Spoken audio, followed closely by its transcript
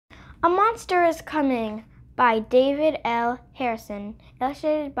A Monster is Coming by David L.Harrison,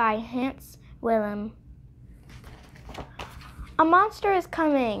 illustrated by Wilhelm. A monster is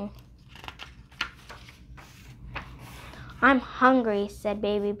coming. I'm hungry, said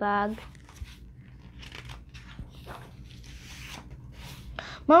Baby Bug.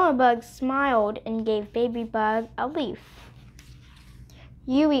 Mama Bug smiled and gave Baby Bug a leaf.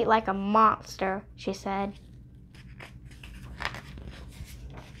 You eat like a monster, she said.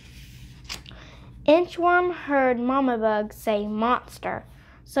 Inchworm heard Mama Bug say monster,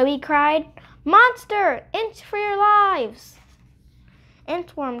 so he cried, Monster! Inch for your lives!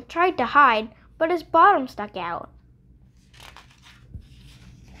 Inchworm tried to hide, but his bottom stuck out.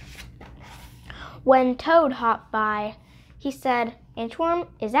 When Toad hopped by, he said, Inchworm,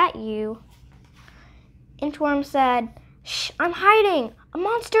 is that you? Inchworm said, Shh, I'm hiding! A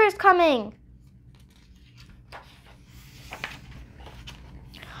monster is coming!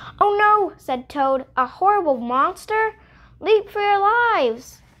 Oh no, said Toad, a horrible monster? Leap for your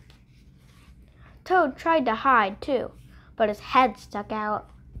lives! Toad tried to hide too, but his head stuck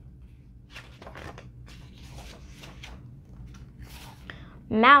out.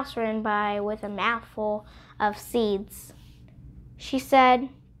 Mouse ran by with a mouthful of seeds. She said,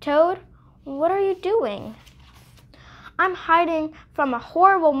 Toad, what are you doing? I'm hiding from a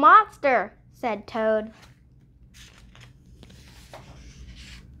horrible monster, said Toad.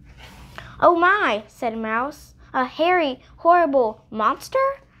 Oh my, said Mouse, a hairy, horrible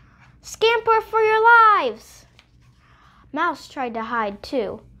monster? Scamper for your lives! Mouse tried to hide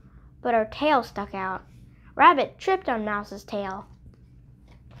too, but her tail stuck out. Rabbit tripped on Mouse's tail.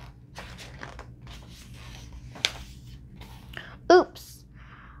 Oops!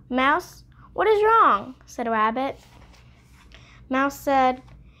 Mouse, what is wrong? Said Rabbit. Mouse said,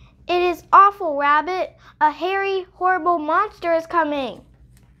 It is awful, Rabbit. A hairy, horrible monster is coming.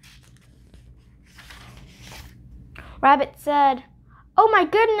 Rabbit said, Oh my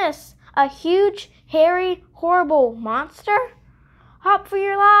goodness! A huge, hairy, horrible monster? Hop for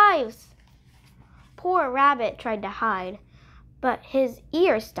your lives! Poor Rabbit tried to hide, but his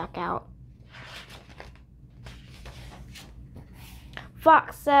ears stuck out.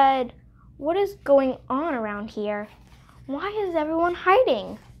 Fox said, What is going on around here? Why is everyone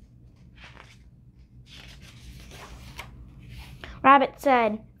hiding? Rabbit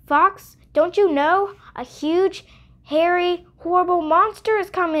said, Fox, don't you know? A huge, hairy, horrible monster is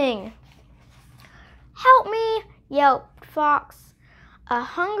coming. Help me, yelped Fox. A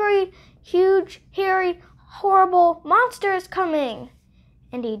hungry, huge, hairy, horrible monster is coming.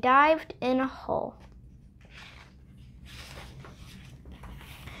 And he dived in a hole.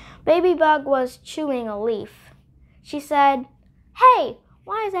 Baby Bug was chewing a leaf. She said, Hey,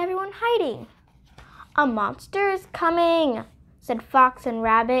 why is everyone hiding? A monster is coming, said Fox and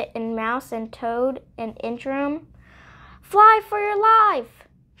Rabbit and Mouse and Toad and Inchworm. Fly for your life!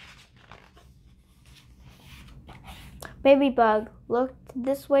 Baby Bug looked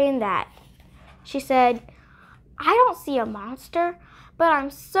this way and that. She said, I don't see a monster, but I'm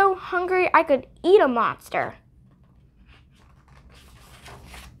so hungry I could eat a monster.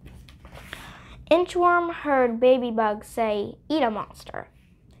 Inchworm heard Baby Bug say, Eat a monster.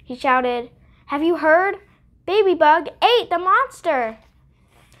 He shouted, Have you heard? Baby Bug ate the monster!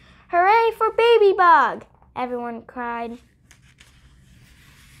 Hooray for Baby Bug! Everyone cried.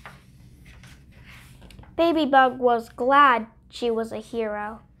 Baby Bug was glad she was a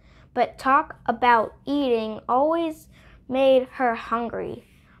hero, but talk about eating always made her hungry.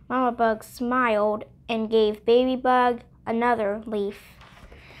 Mama Bug smiled and gave Baby Bug another leaf.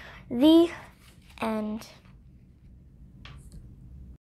 The end.